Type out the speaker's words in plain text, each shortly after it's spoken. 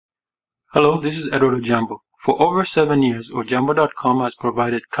Hello, this is Edward Ojambo. For over 7 years, Ojambo.com has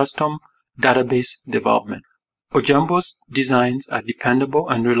provided custom database development. Ojambo's designs are dependable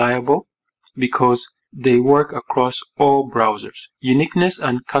and reliable because they work across all browsers. Uniqueness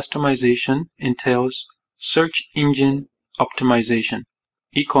and customization entails search engine optimization,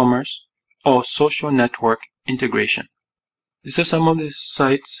 e-commerce, or social network integration. These are some of the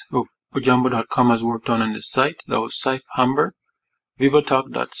sites Ojambo.com has worked on the site. That was Safe Hamburg,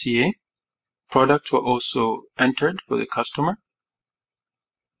 Vivotalk.ca. Products were also entered for the customer.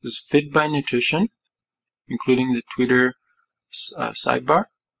 There's Fit by Nutrition, including the Twitter sidebar.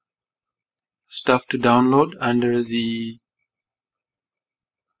 Stuff to download under the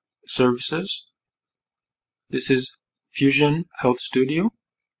services. This is Fusion Health Studio.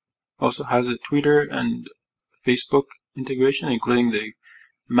 Also has a Twitter and Facebook integration, including the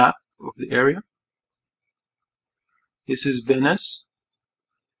map of the area. This is Venice.ca.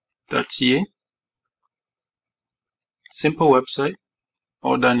 Simple website,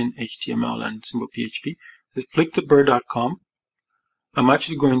 all done in HTML and simple PHP. This is FlickTheBird.com. I'm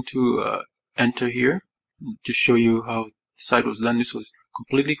actually going to enter here to show you how the site was done. This was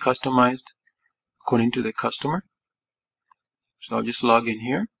completely customized according to the customer. So I'll just log in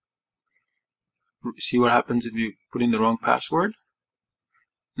here. See what happens if you put in the wrong password.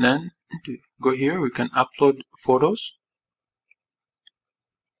 And then to go here, we can upload photos.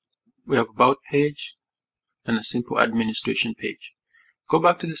 We have About page and a simple administration page. Go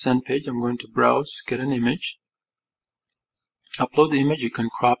back to the send page. I'm going to browse, get an image, upload the image. You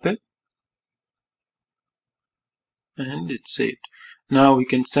can crop it, and it's saved. Now we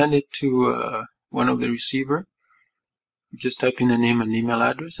can send it to one of the receiver. You just type in a name and email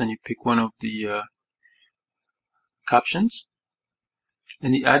address, and you pick one of the captions.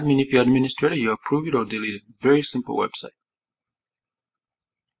 And the admin, if you're administrator, you approve it or delete it. Very simple website.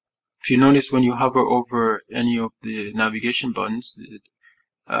 If you notice, when you hover over any of the navigation buttons,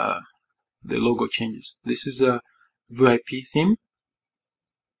 the logo changes. This is a VIP theme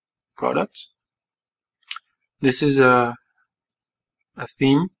products. This is a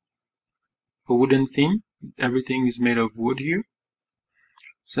theme, a wooden theme. Everything is made of wood here.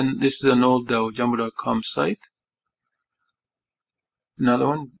 So this is an old Ojambo.com site. Another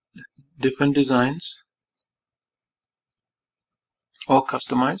one, different designs, all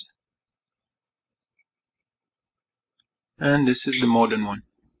customized. And this is the modern one.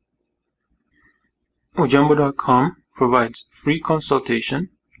 Ojambo.com provides free consultation,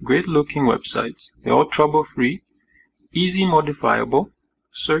 great looking websites. They're all trouble free, easy modifiable,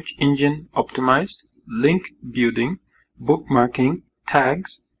 search engine optimized, link building, bookmarking,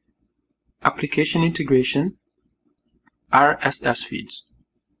 tags, application integration, RSS feeds.